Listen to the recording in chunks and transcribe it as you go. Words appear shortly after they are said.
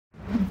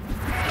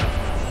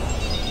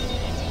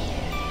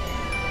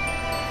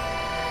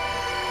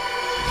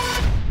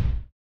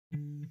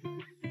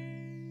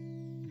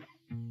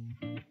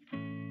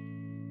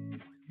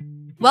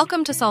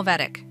Welcome to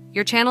Solvetic,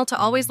 your channel to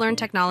always learn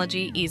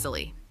technology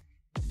easily.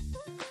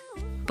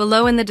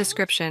 Below in the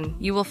description,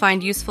 you will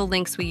find useful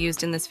links we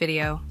used in this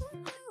video.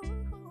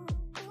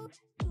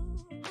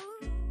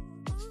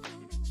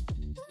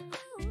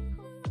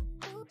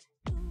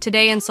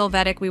 Today in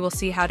Solvetic, we will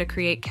see how to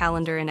create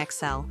calendar in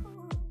Excel.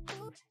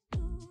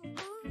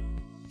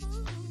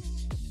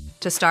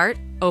 To start,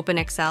 open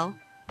Excel.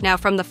 Now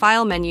from the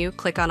File menu,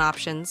 click on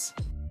Options.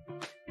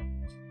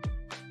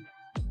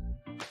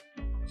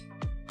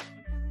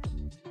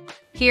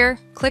 Here,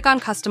 click on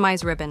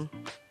Customize ribbon.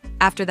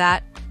 After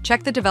that,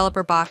 check the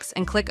Developer box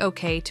and click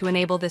OK to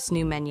enable this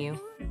new menu.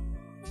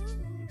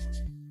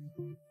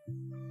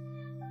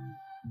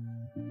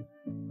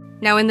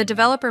 Now in the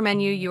Developer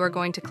menu, you are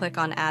going to click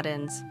on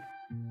Add-ins.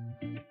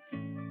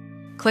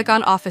 Click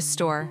on Office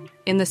Store.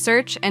 In the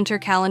search, enter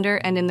Calendar,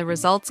 and in the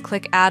results,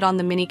 click Add on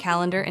the Mini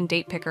Calendar and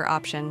Date Picker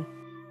option.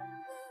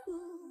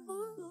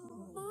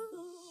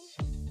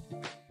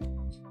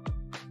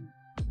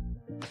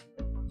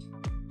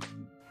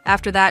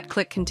 After that,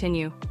 click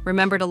Continue.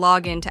 Remember to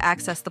log in to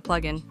access the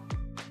plugin.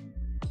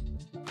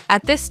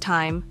 At this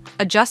time,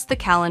 adjust the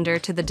calendar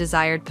to the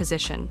desired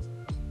position.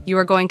 You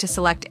are going to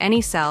select any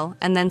cell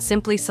and then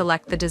simply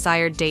select the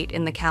desired date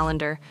in the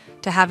calendar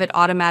to have it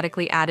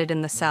automatically added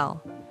in the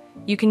cell.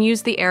 You can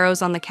use the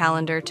arrows on the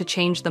calendar to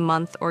change the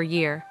month or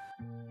year.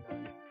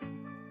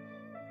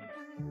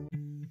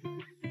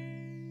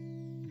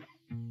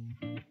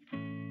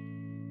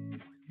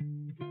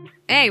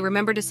 Hey,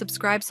 remember to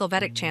subscribe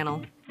Solvetic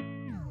channel.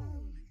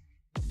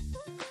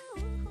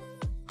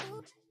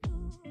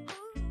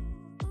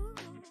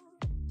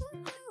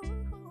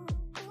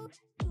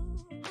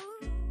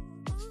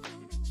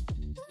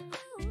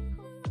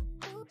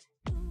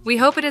 We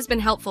hope it has been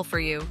helpful for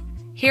you.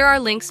 Here are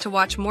links to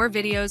watch more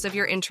videos of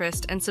your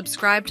interest and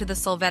subscribe to the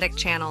Solvetic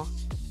channel.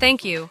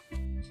 Thank you.